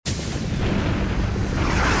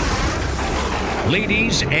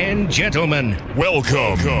Ladies and gentlemen,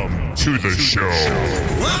 welcome to the show.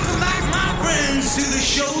 Welcome back, my friends, to the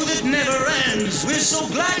show that never ends. We're so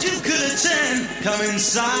glad you could attend. Come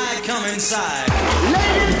inside, come inside.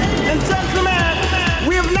 Ladies and gentlemen,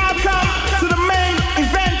 we have now come to the main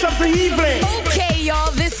event of the evening. Okay,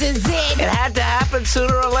 y'all, this is it. It had to happen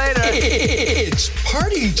sooner or later. It's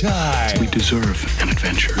party time. We deserve an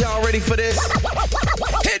adventure. Y'all ready for this?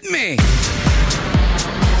 Hit me.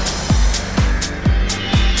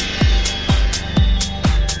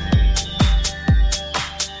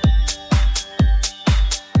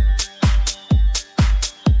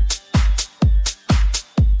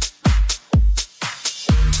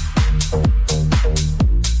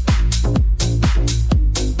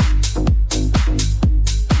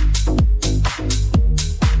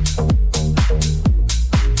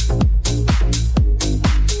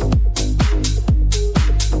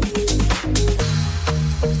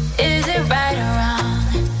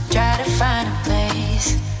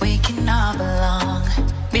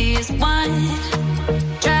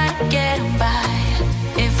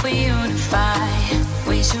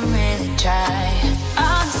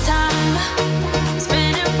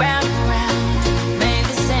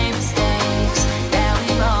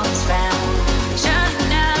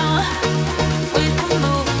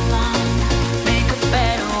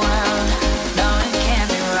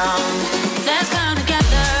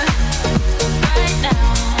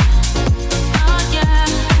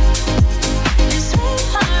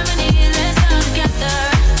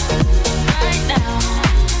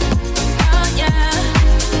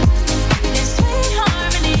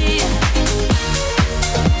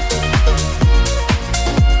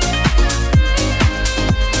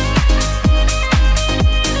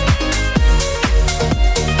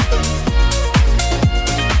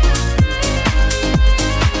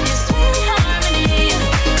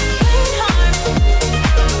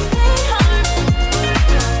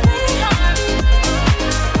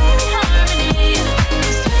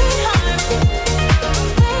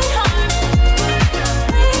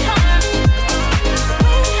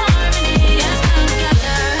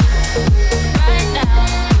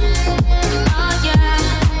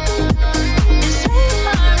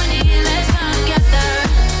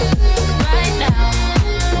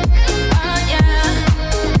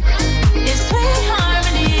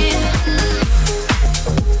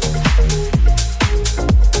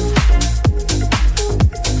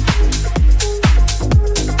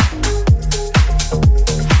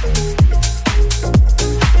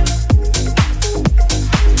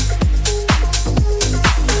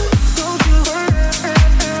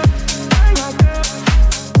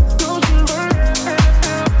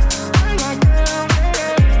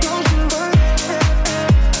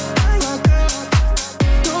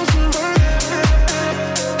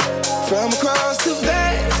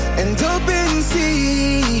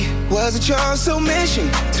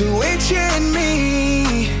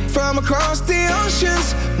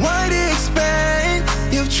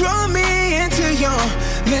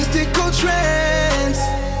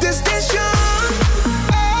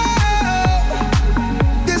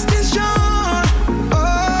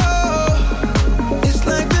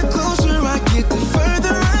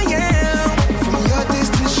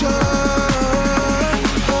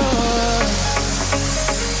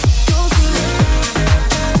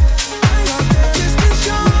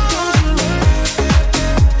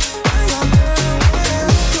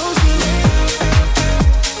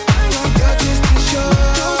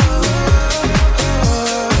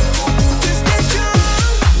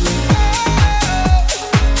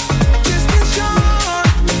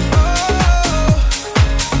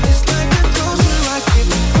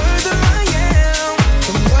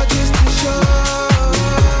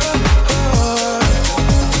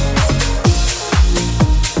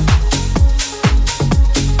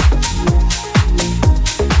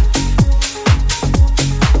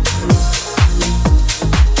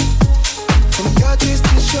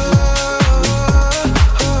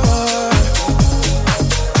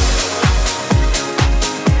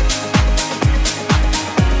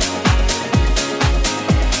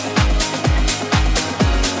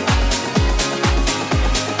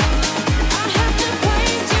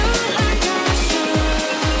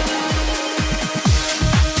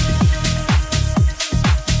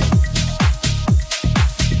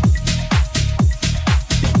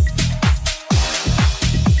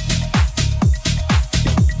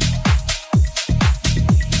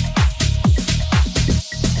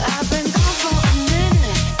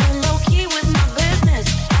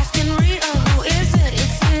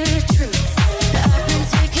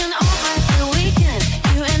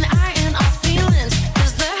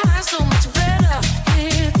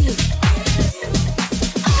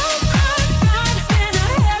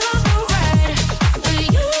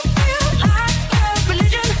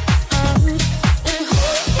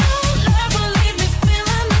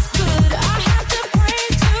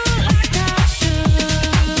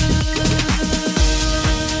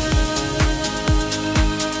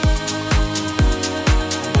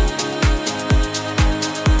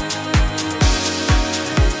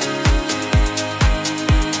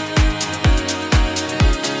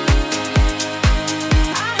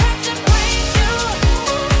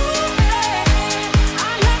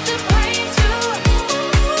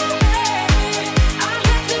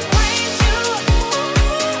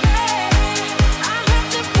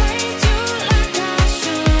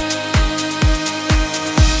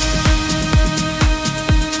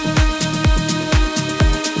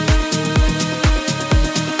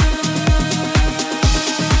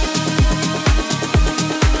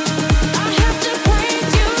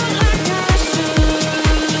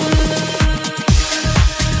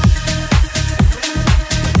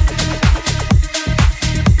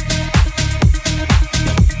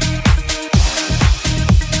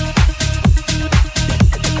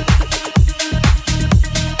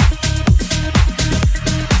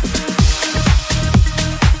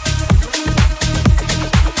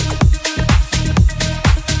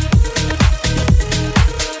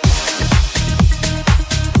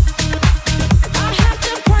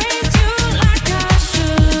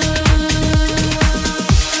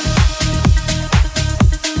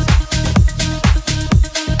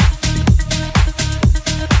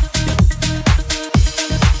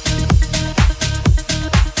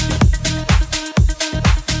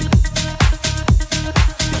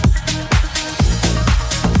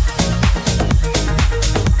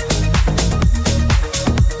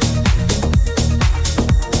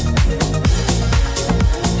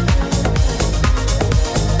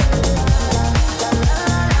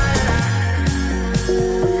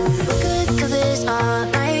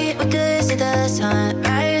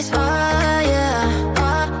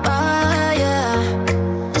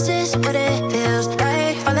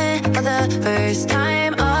 first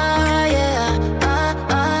time. Oh yeah,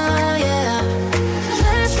 oh yeah.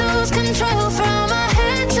 Let's lose control from our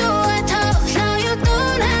head to our toes. Now you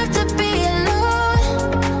don't have to be alone.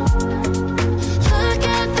 Look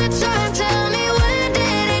at the time, tell me where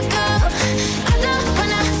did it go? I don't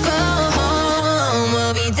wanna go home.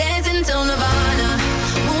 We'll be dancing till Nirvana.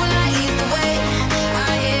 Moonlight leads the way.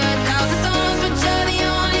 I hear 1,000 songs, but you're the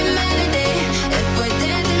only melody. If we're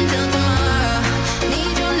dancing till tomorrow,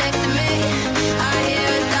 need you next to me. I hear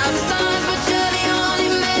 1,000 songs, but you're the only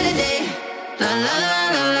melody. La la la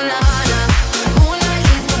la la la la. Moonlight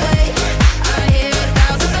leads the way. I hear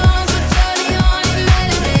 1,000 songs, but you're the only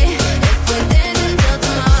melody. If we're dancing till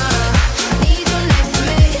tomorrow, need you next to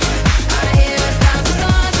me. I hear 1,000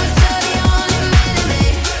 songs, but you're the only melody.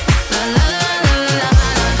 La la la la la la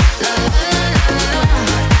la la la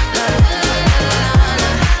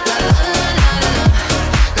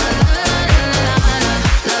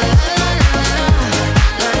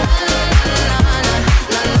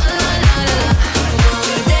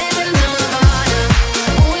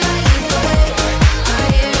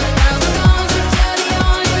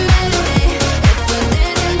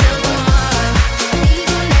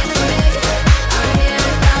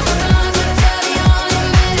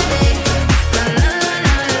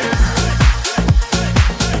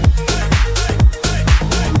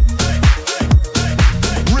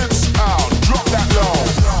Rinse out, drop that low.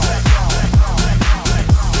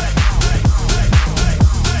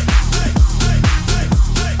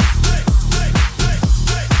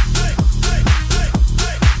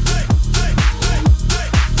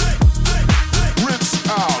 Rinse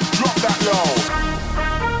out, drop that low.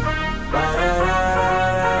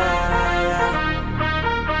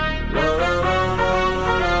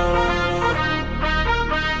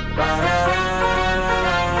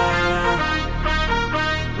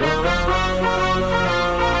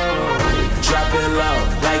 Drop it low,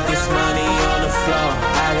 like this money on the floor.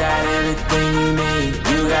 I got everything you need,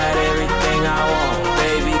 you got everything I want.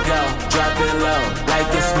 Baby, go, drop it low, like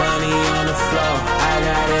this money on the floor. I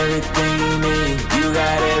got everything you need, you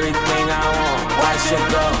got everything I want. Watch it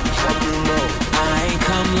go. I ain't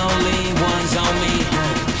come lonely, one's on me.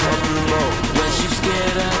 What you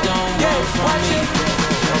scared of, don't roll for me.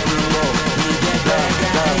 Need that bad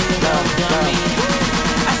guy, dummy.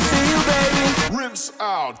 I see you, baby. Rinse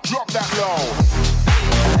out, drop that low.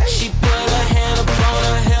 She put her hand up on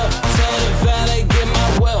her hip, tell the valet get my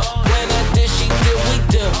will. When I did, she did, we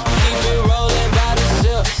do. Keep it rolling by the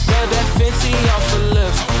zip, rub that Fenty off her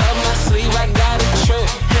lips. Up my sleeve, I got a trick,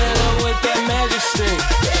 hit her with that magic stick.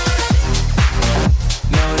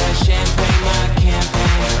 Know that she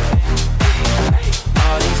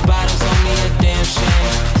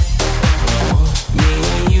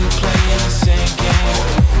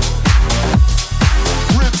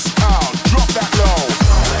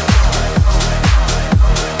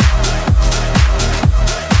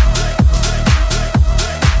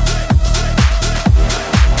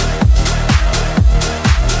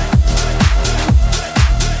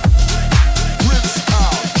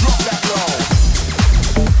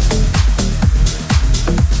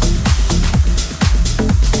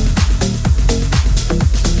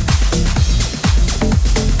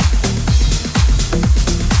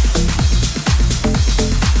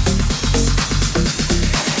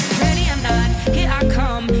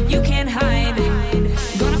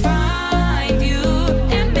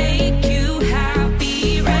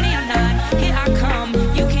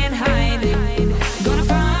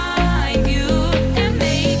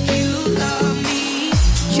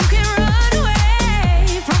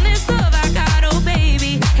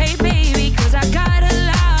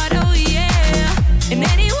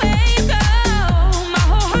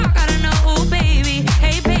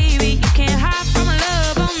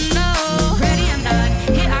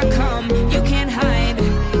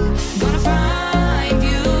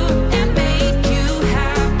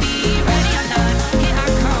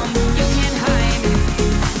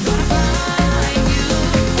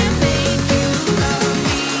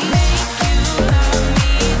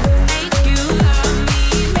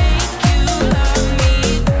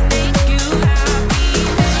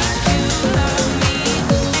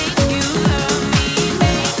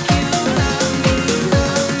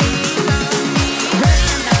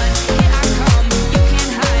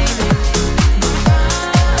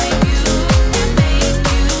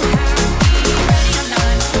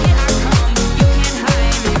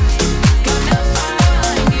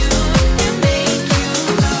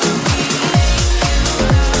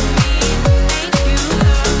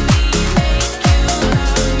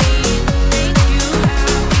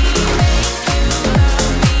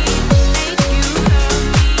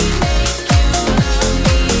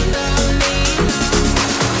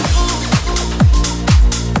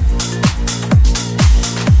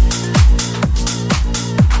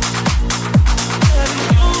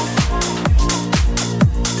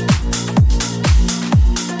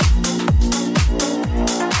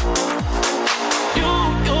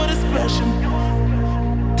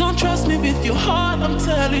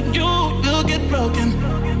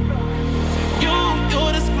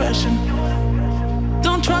discretion.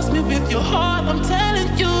 Don't trust me with your heart, I'm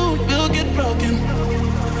telling you, you'll get broken.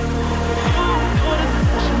 Your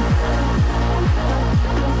discretion. Your discretion.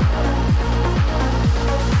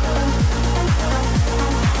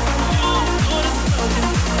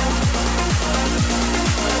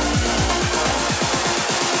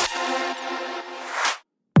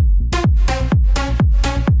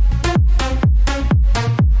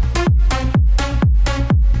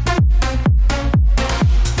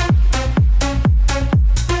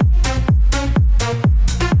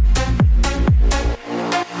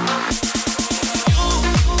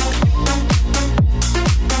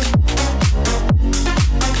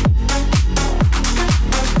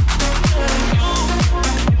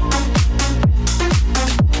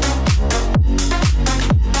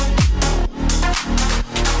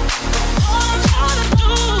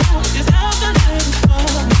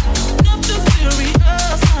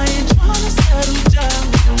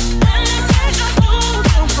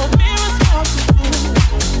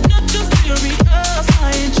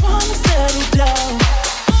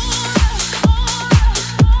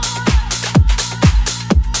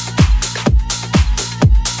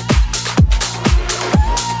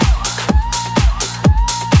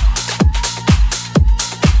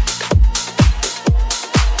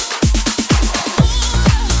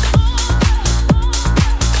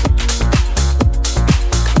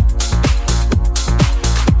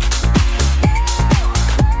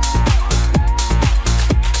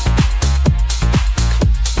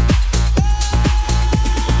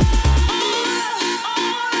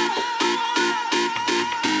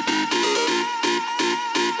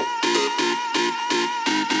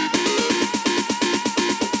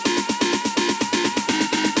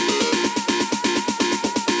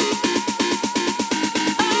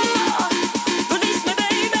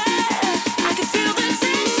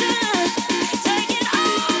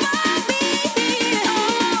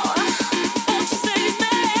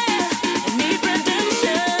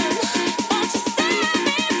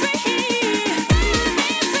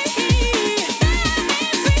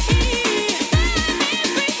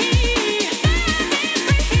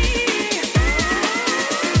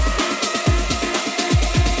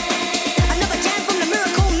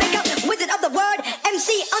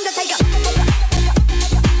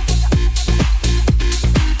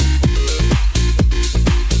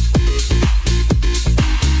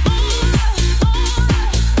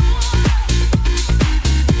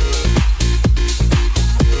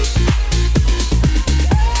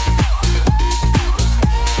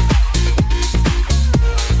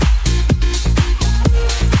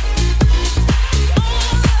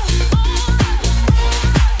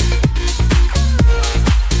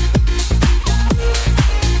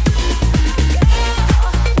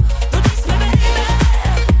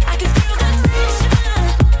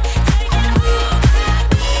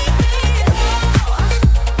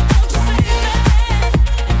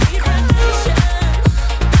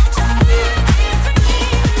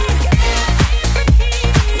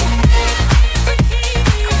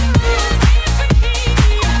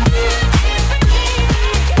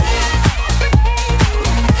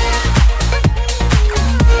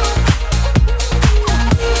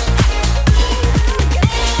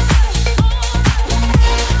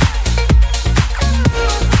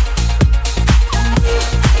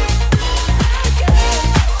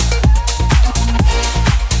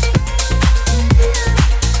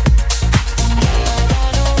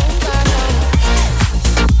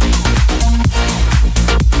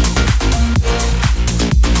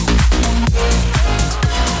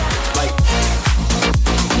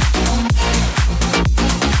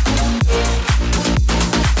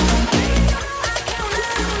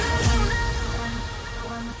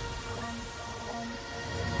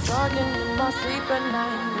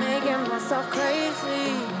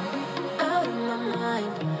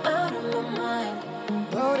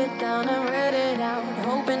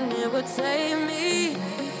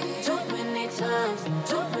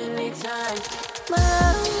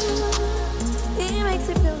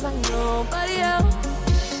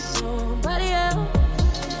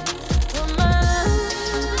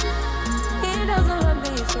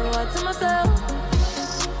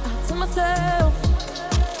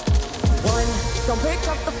 Don't pick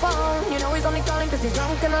up the phone, you know he's only calling cause he's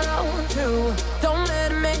drunk and alone. 2, don't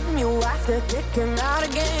let him in, you have to kick him out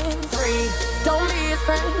again. 3, don't be his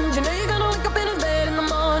friend, you know you're gonna wake up in his bed in the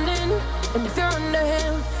morning. And if you're under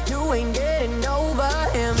him, you ain't getting over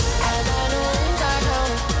him. I got no rings, I know.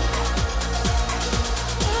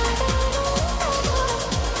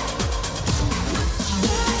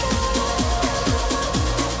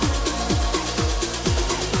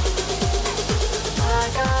 I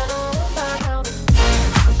got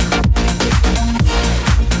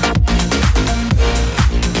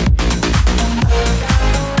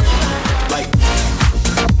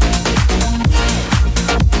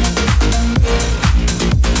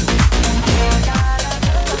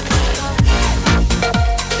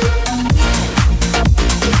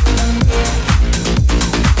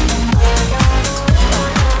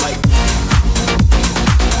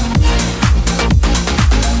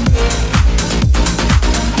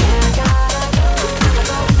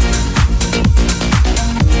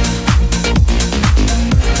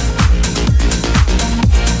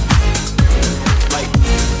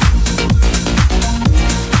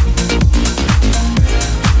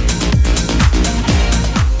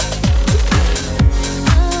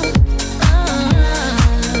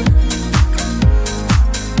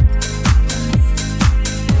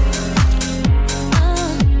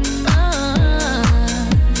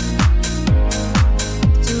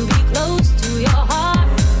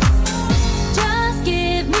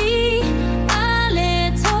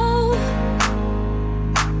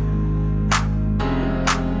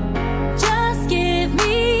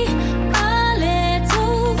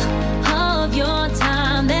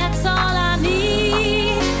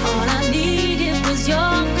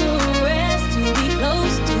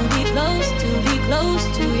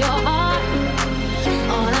close to your heart.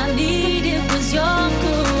 All I needed was your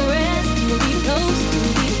caress to be close, to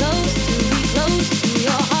be close, to be close to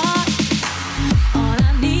your heart. All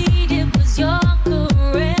I needed was your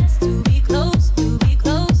caress to be close, to be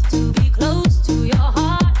close, to be close to your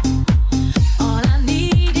heart. All I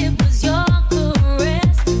needed was your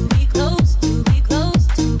caress to be close, to be close,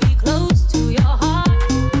 to be close to your heart.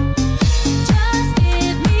 Just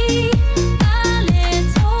give me a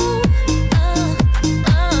little,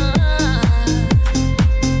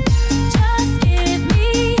 just give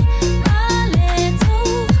me a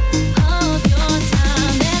little of your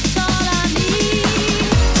time. That's all I need.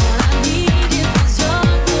 All I needed was your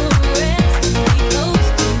caress to be close,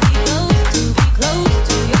 to be close, to be close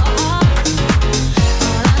to your heart.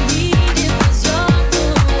 All I needed was your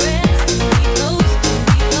caress to be close, to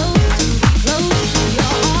be close, to be close to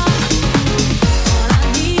your heart. All I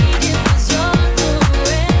needed was your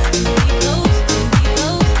caress to be close, to be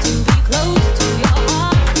close, to be close to your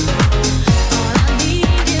heart. All I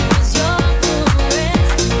needed was your caress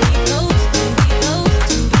to be close, to be close,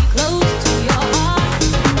 to be close to your heart.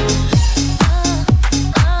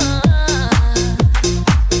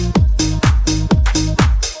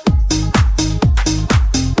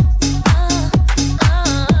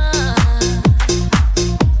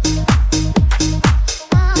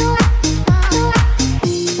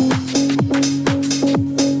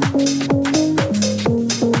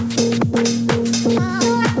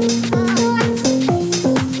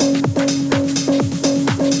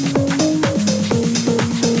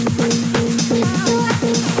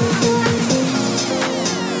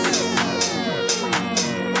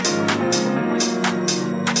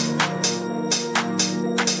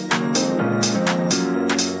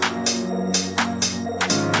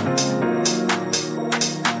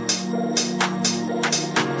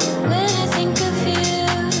 When I think of you,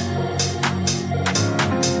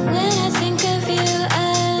 when I think of you, I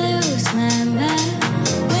lose my mind.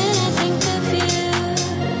 When I think of you,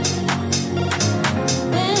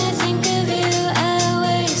 when I think of you, I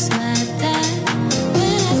waste my time.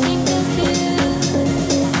 When I think of you,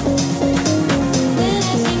 when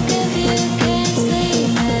I think of you, can't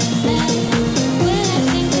sleep at night. When I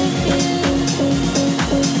think of you,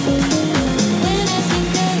 when I think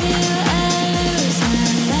of you, I lose my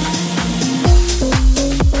mind.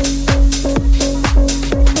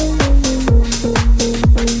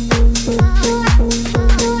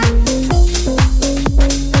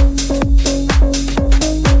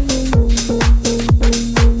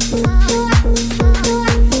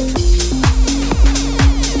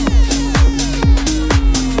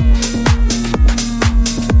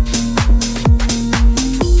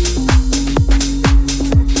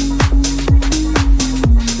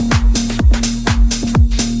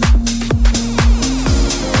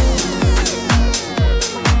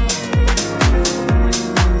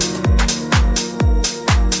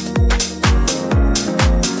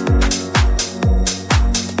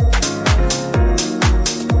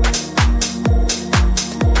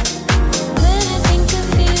 When I think of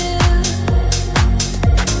you,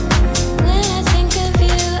 when I think of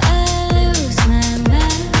you, I lose my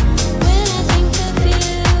mind. When I think of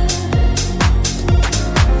you,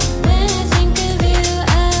 when I think of you,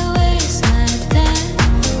 I waste my time.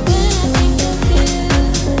 When I think of you,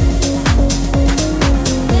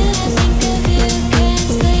 when I think of you, can't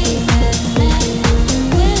sleep at night.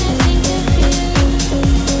 When I think of you,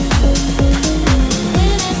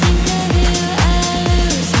 when I think of you, I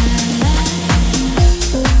lose my mind.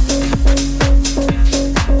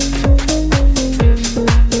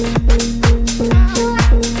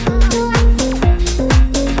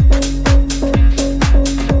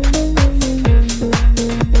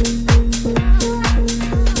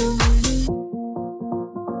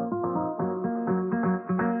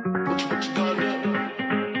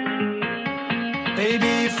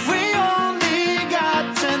 Baby, if we only got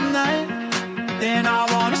tonight, then I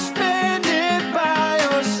wanna spend it by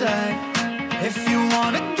your side. If you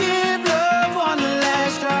wanna give love one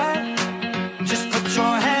last try, just put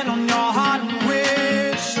your hand on your heart and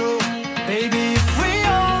whistle. Baby, if we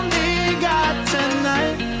only got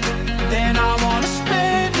tonight, then I wanna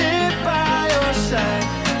spend it by your side.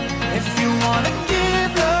 If you wanna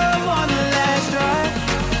give love one last try,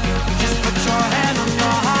 just put your hand on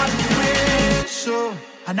your heart and whistle,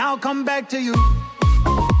 and I'll come back to you.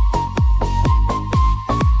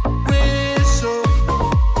 Whistle,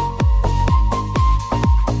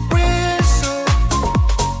 whistle.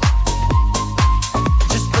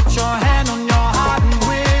 Just put your hand on your heart and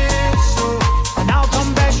whistle, and I'll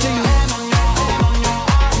come back to you.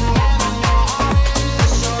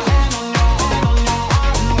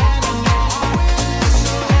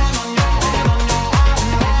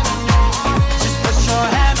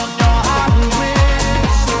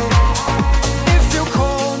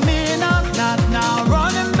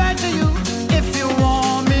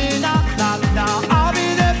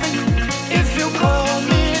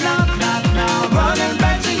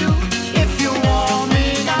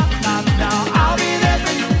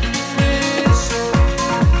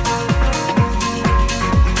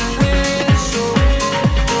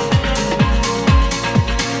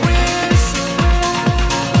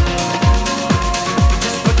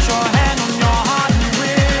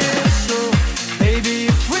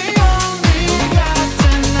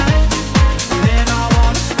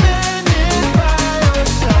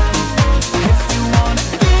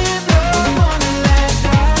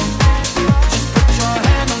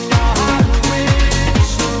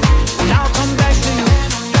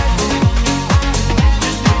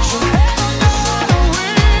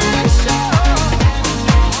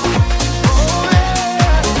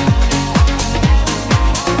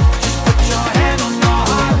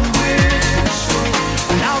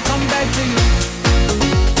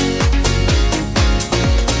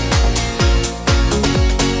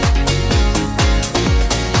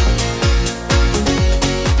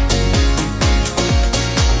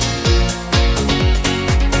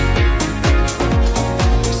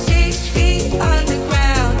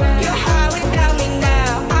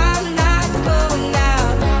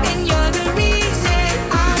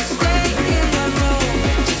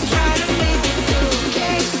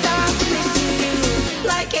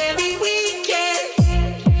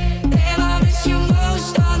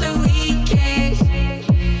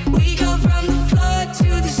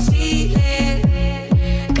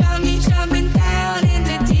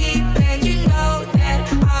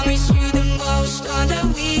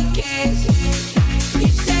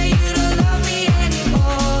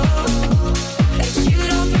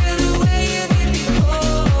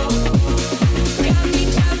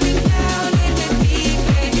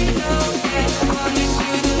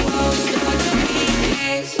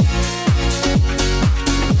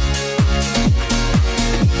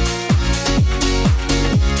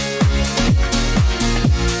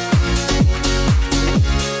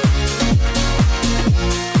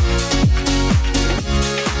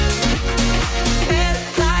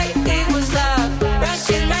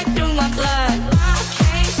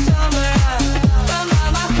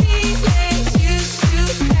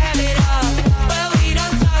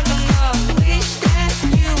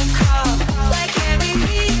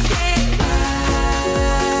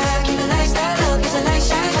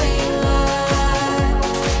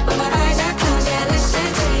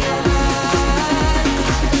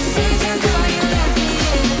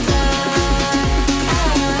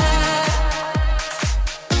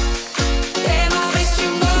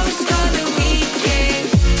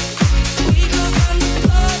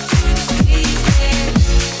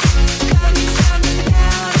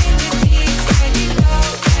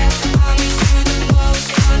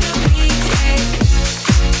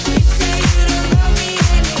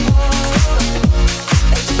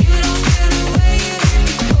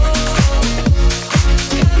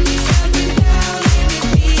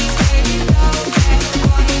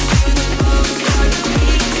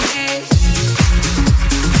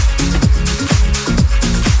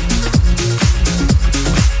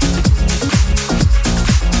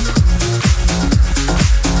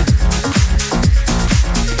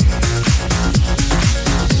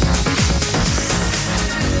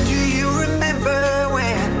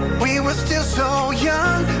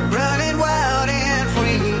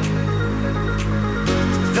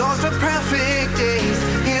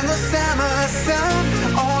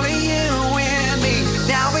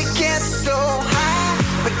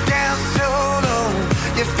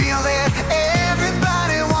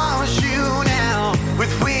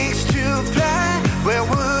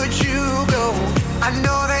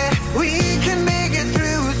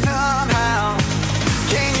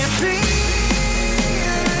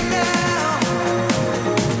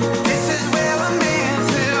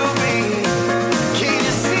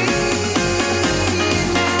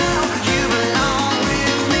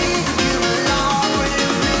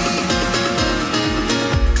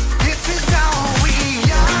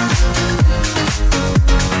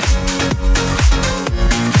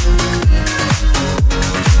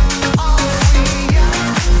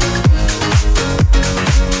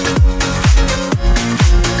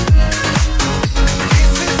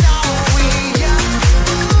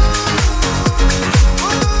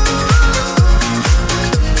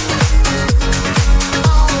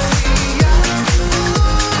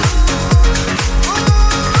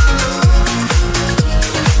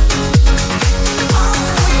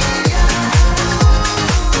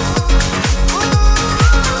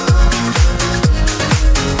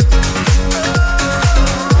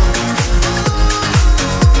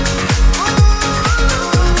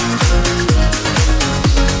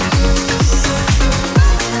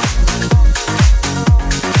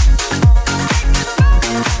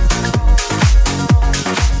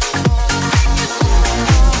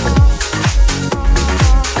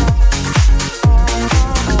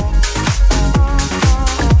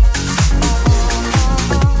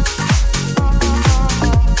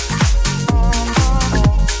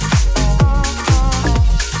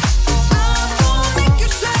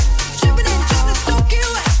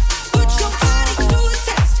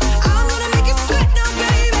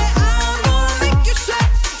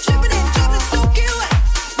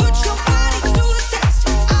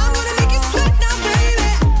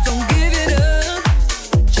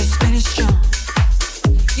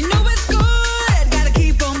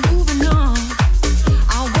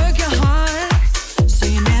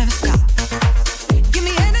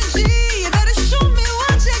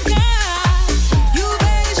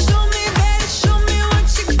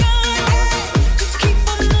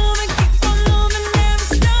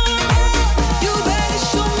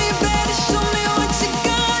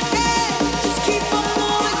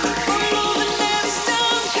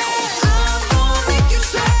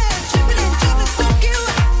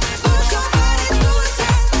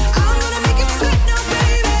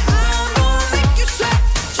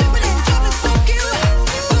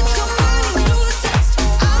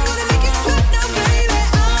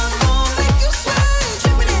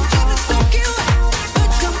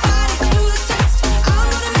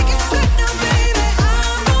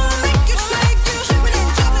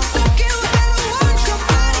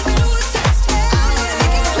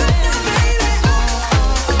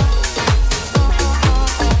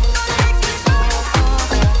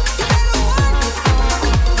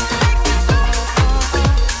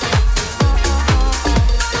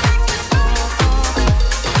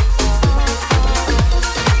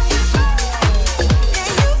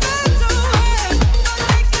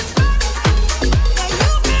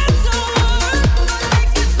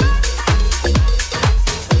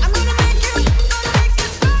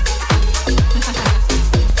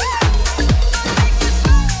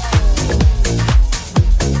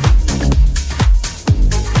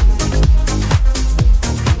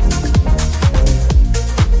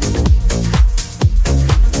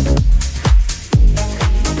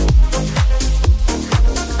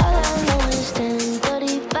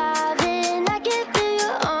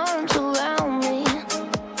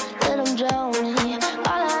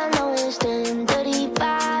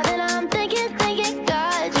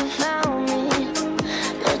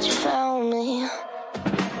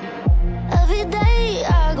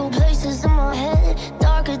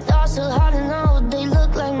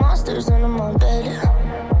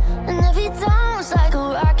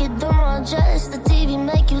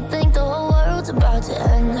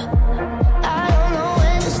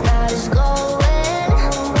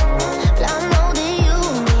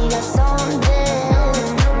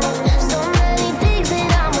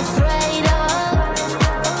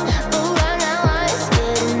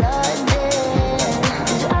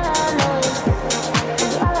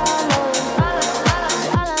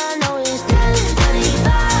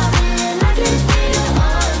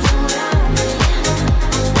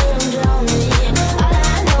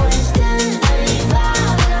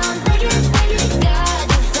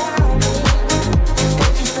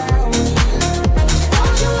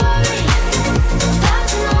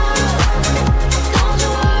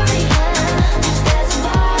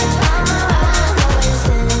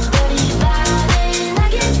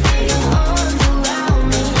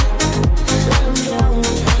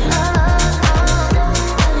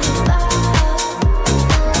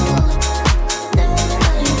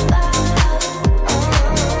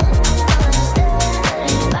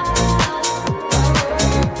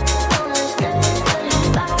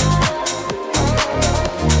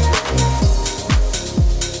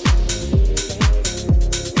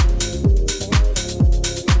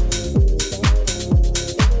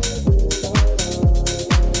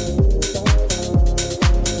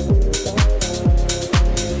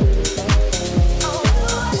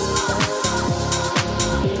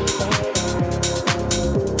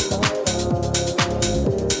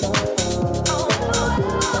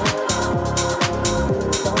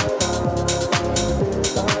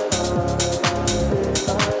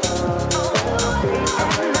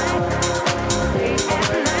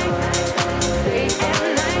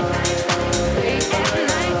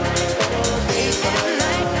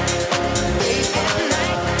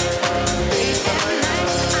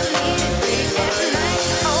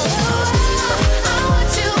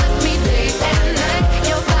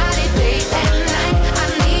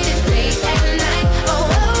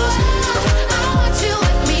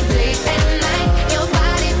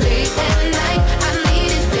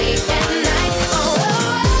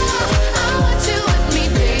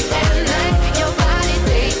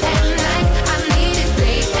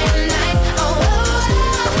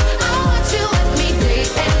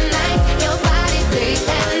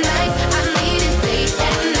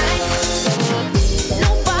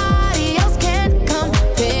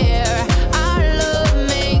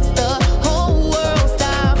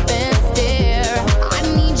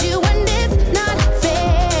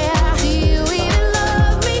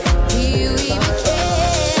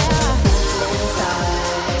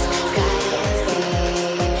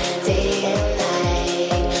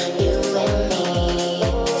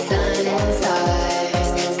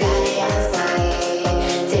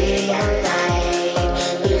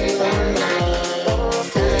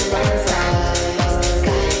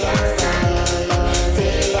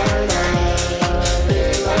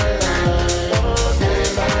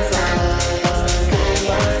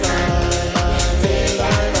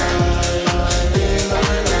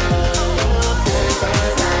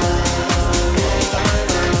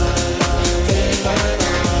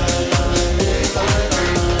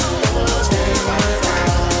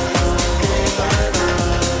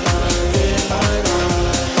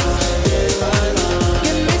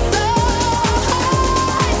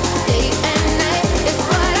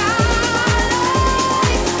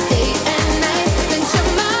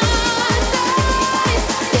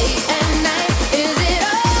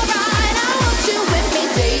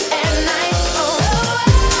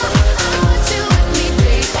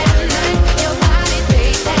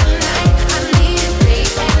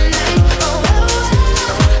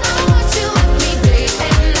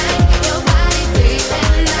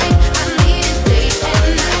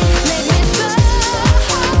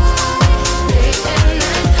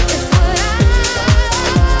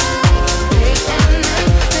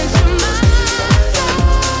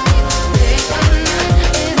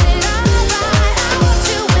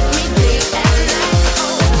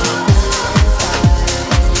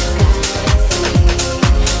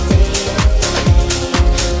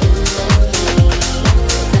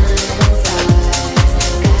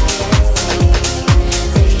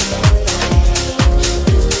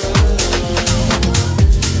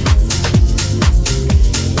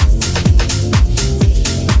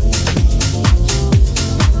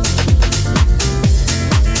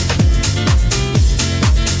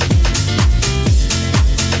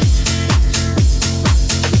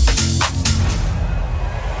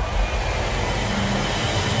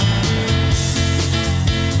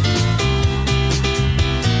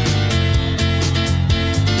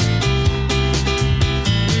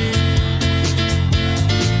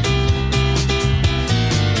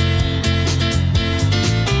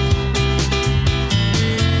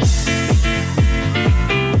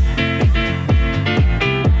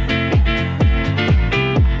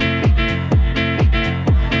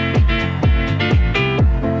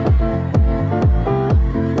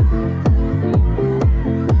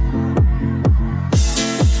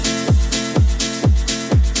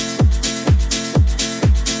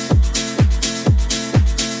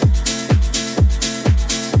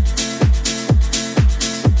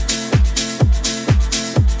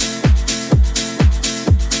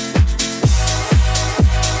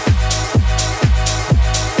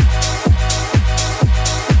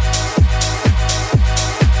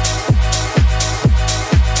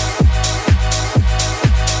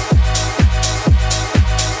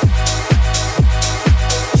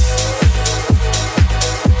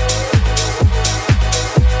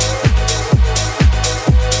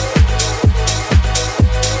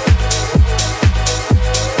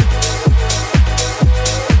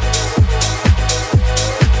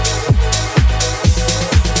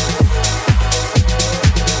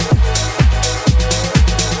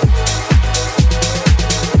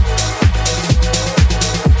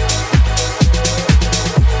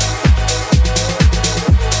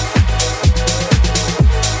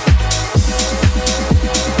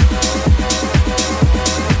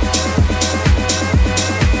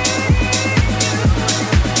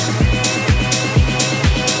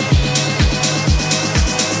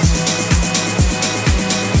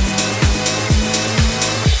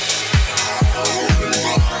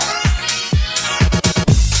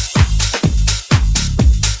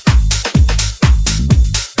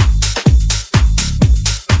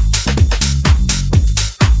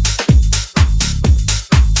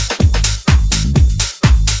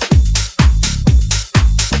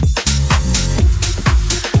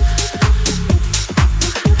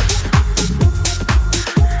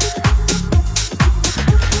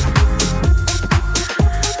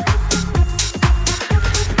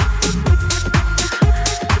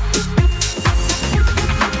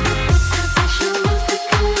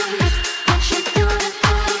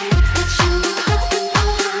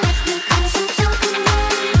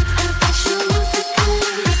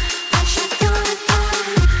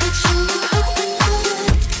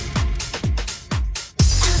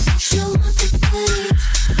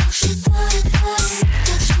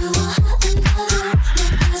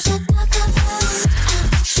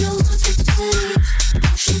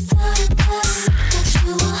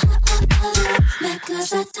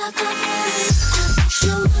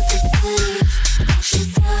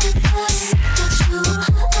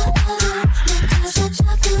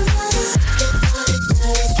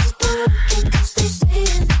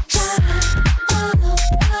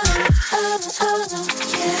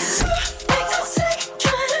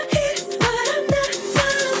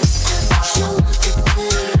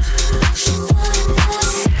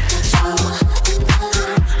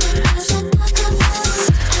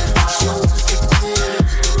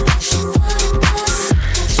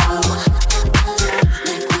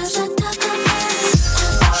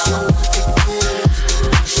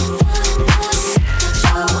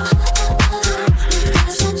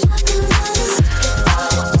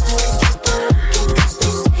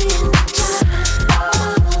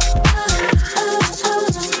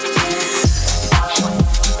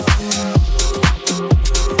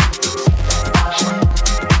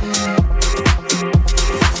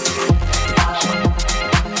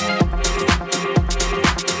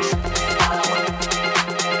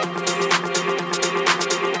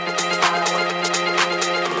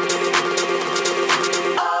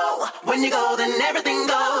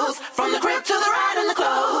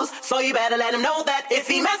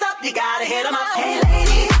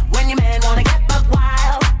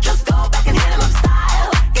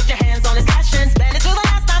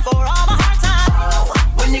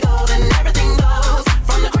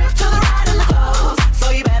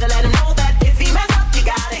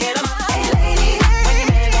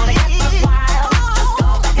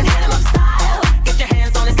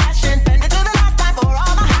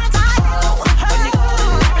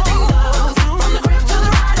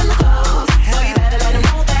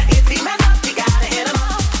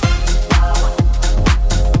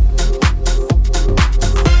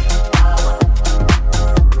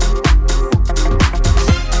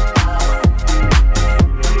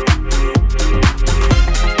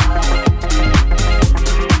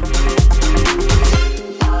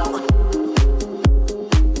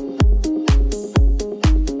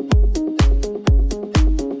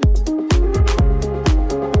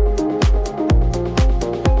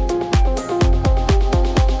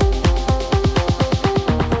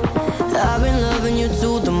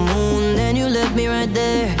 right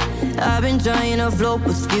there. I've been trying to float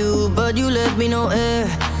with you, but you left me no air.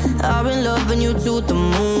 I've been loving you to the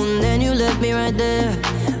moon, then you left me right there.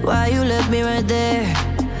 Why you left me right there?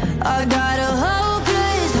 I got a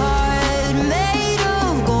hopeless heart made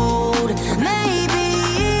of gold. Maybe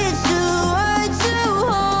it's too hard to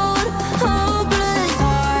hold. Hopeless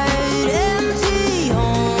heart, empty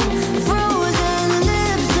home, frozen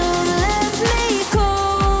lips that left me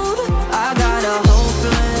cold. I got a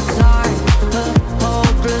hopeless heart, a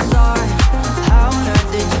hopeless heart. How on earth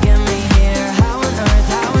did you get me here? How on earth,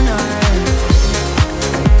 how on earth?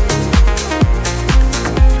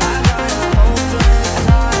 I got a hopeless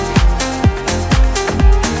heart.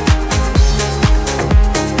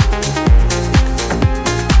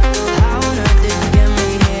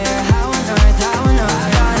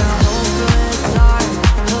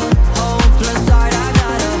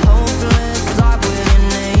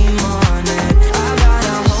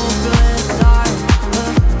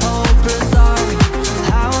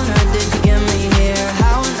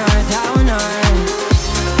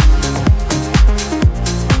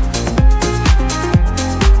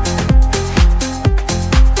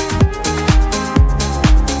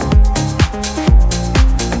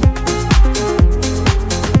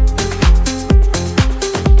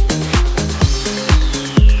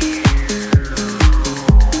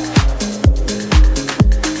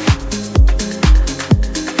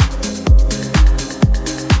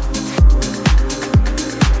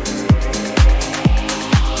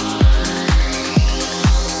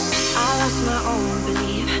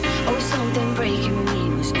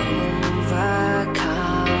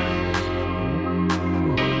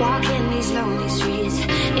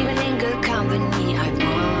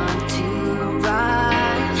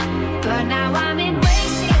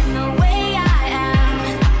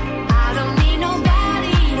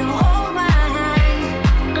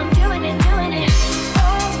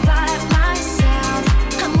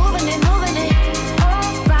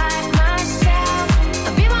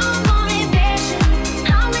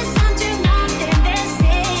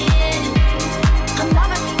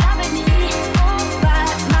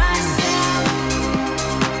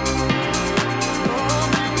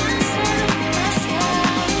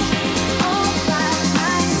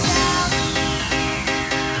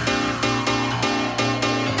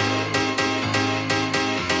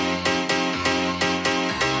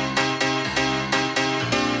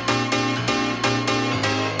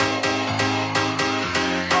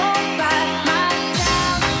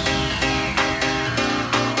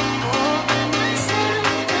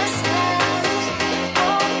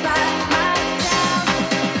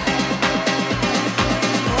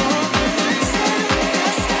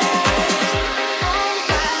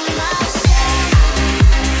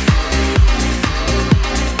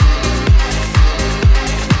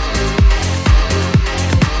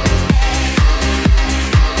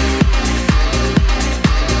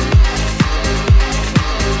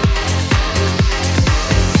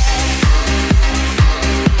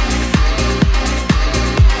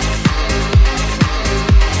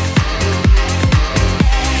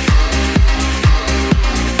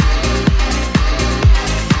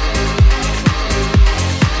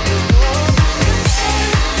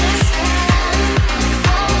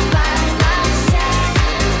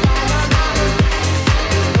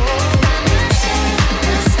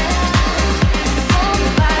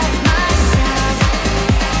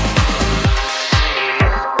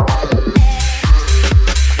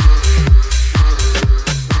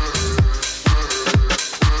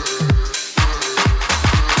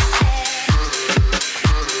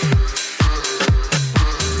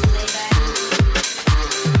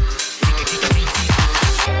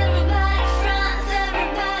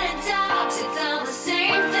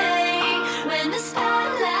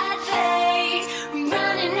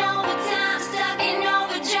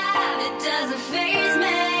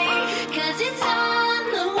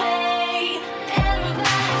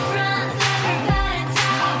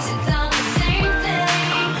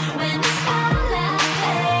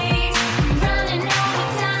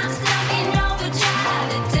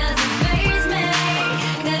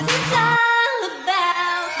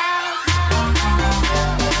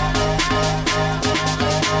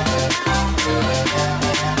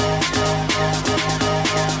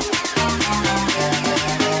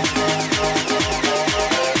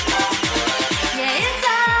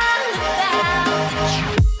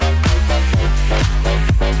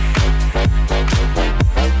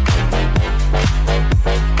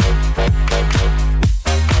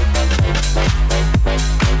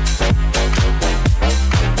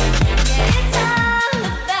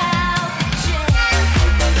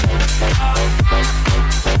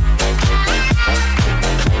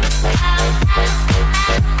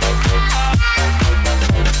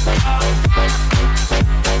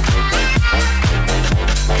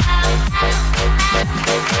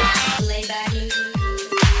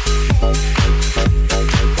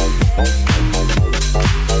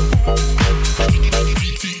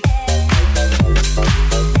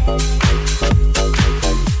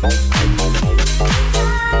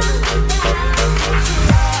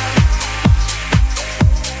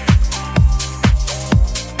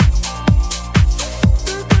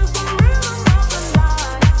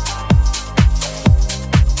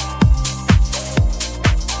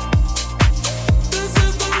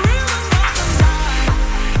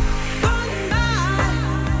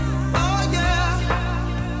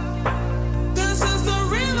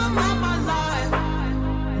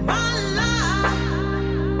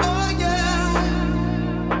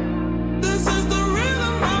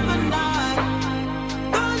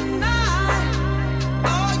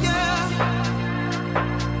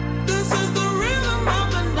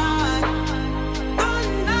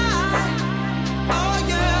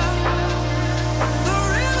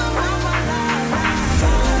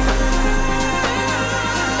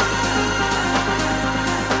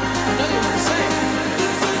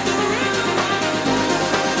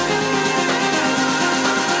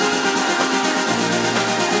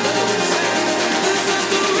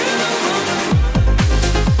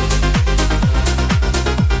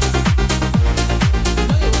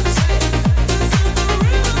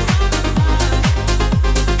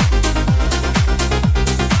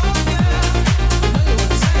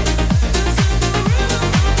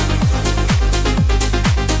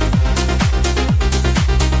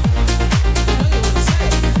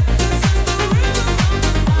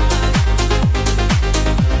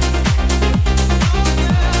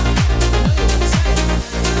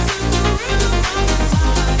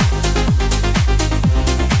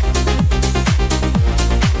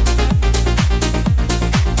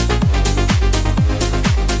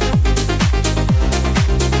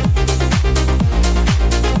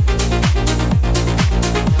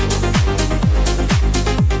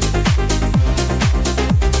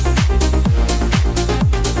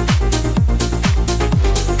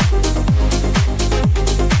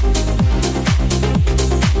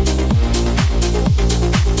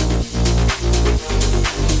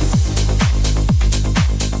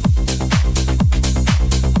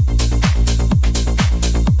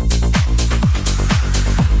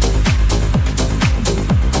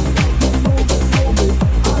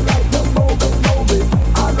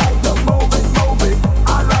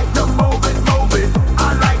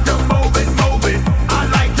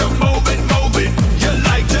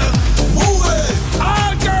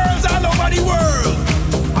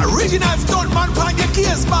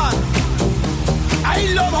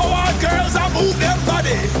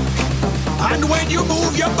 And when you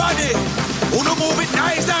move your body, wanna move it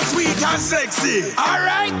nice and sweet and sexy.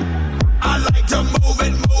 Alright? I like to move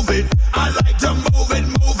it. I like to move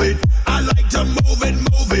it. I like to move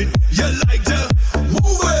it. You like to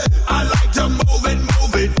move it. I like to move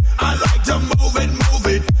it. I like to move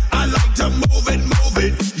it. I like to move it.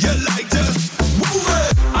 You like to move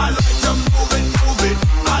it. I like to move it.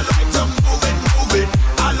 I like to move it.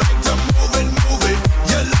 I like to move it.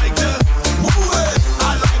 You like to move it.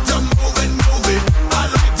 I like to move it. I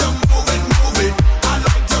like to move it. I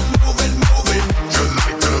like to move it. You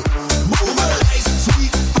like to move it. Nice,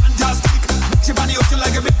 sweet, fantastic. Chip on the ocean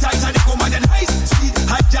like a big Titanic, woman, and nice, sweet,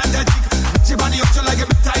 gigantic. Chip on the ocean like a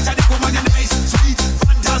big Titanic, woman, and nice, sweet,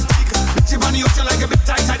 fantastic. Chip on the ocean like a big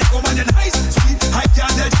Titanic, woman, and nice, sweet,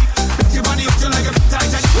 gigantic. Chip on the ocean like a big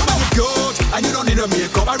Titanic, woman, you good, and you don't need a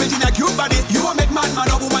makeup. Original cute body, you a make man mad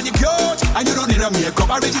up, woman, you cute, and you don't need a makeup.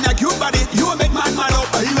 Original cute body, you a make man mad up.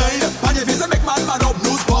 Eyeliner, on your face a make man mad up.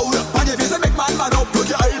 Nose powder, on your face a make man mad up. Look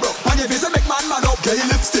your eyebrow, on your face a make man mad up. Get your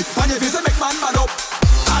lipstick, on your face a make man mad up.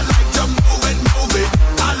 I like to move it.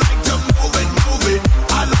 I like to move it.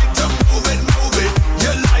 I like to move it.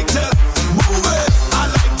 You like to move it. I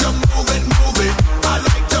like to move it. I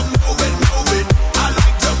like to move it. I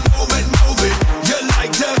like to move it. You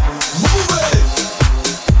like to move it.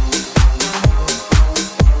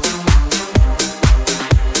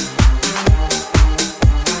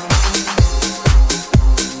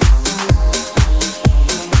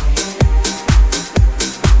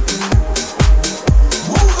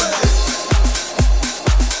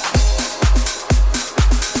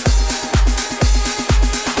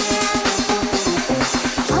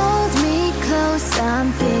 Hold me close,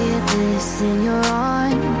 I'm fearless in your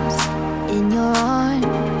arms, in your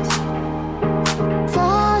arms.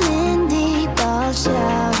 Falling deep, I'll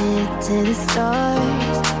shout it to the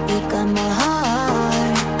stars. You got my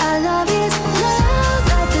heart. I love is loud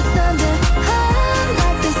like the thunder, high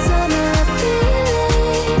like the summer. I feel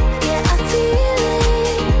it, yeah, I feel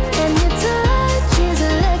it. And your touch is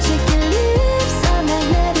electric, your lips are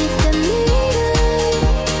magnetic.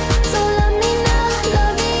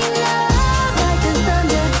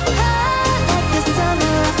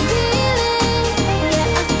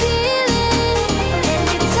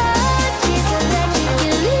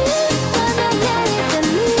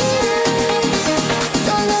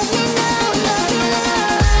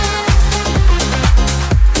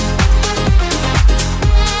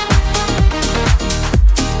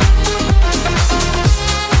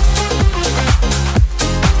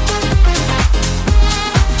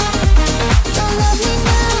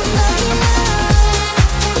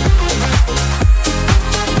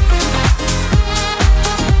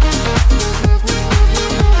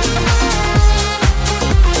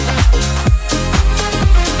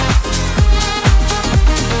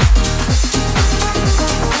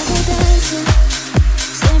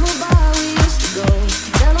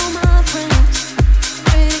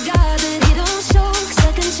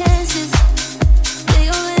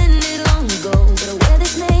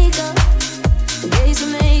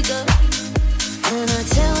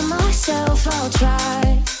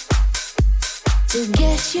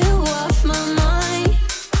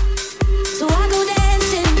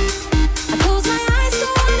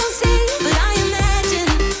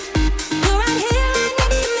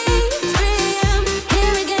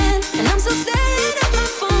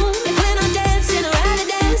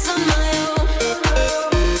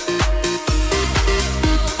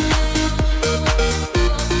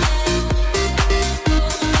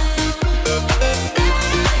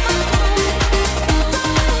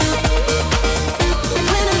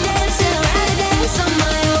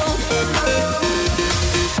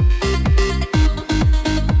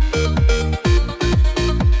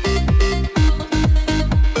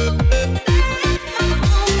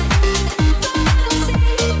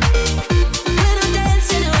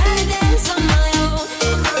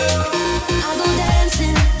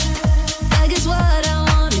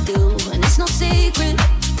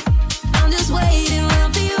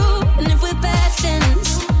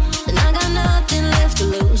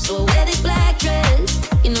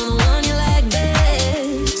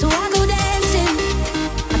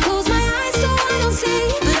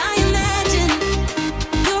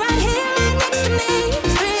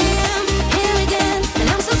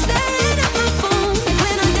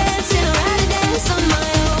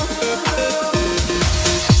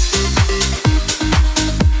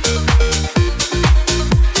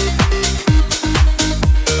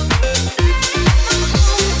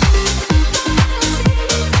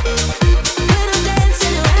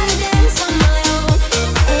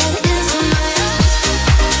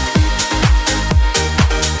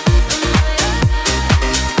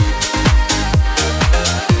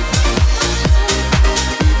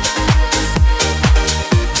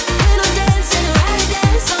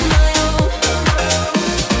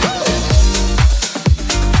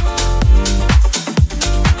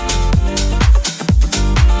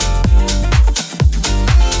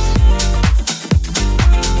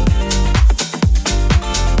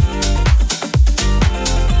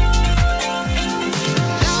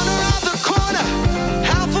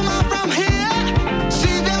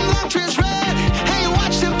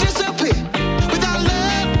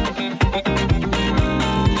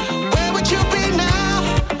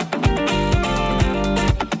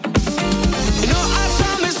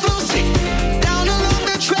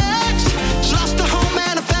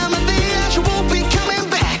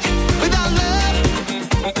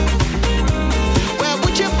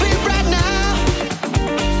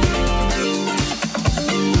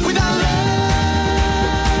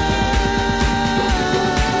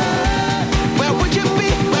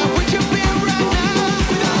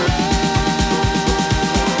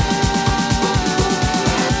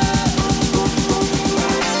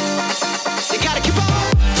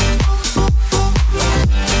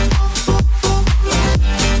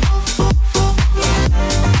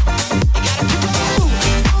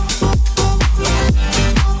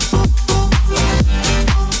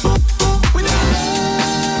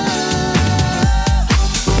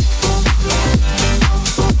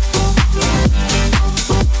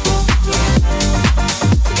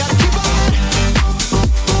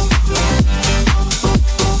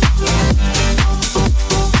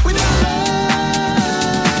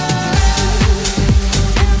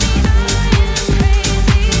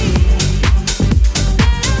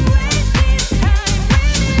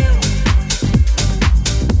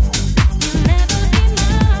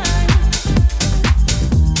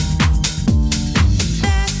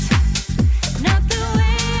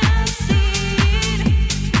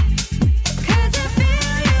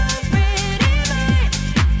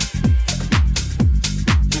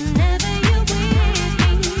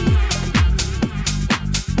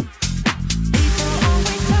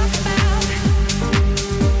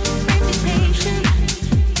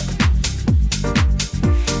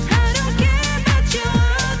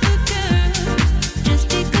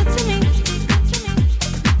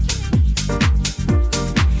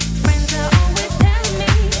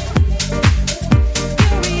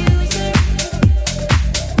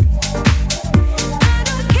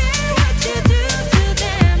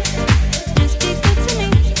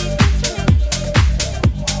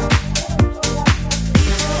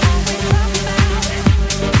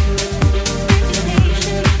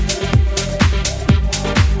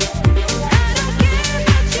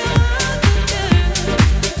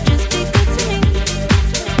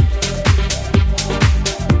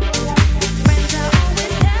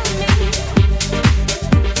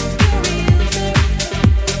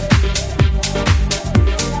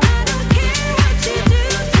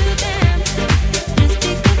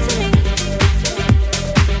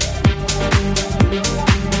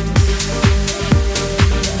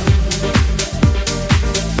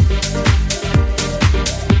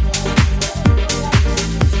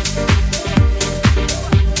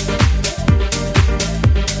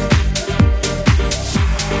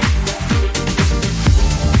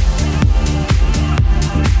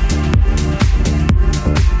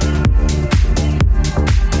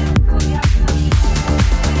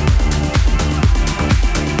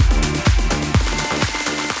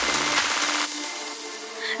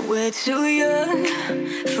 We're too young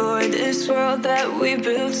for this world that we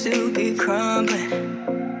built to be crumbling.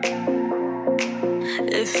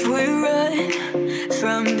 If we run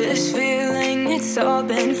from this feeling, it's all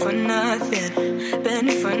been for nothing,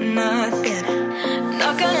 been for nothing.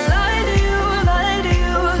 Not gonna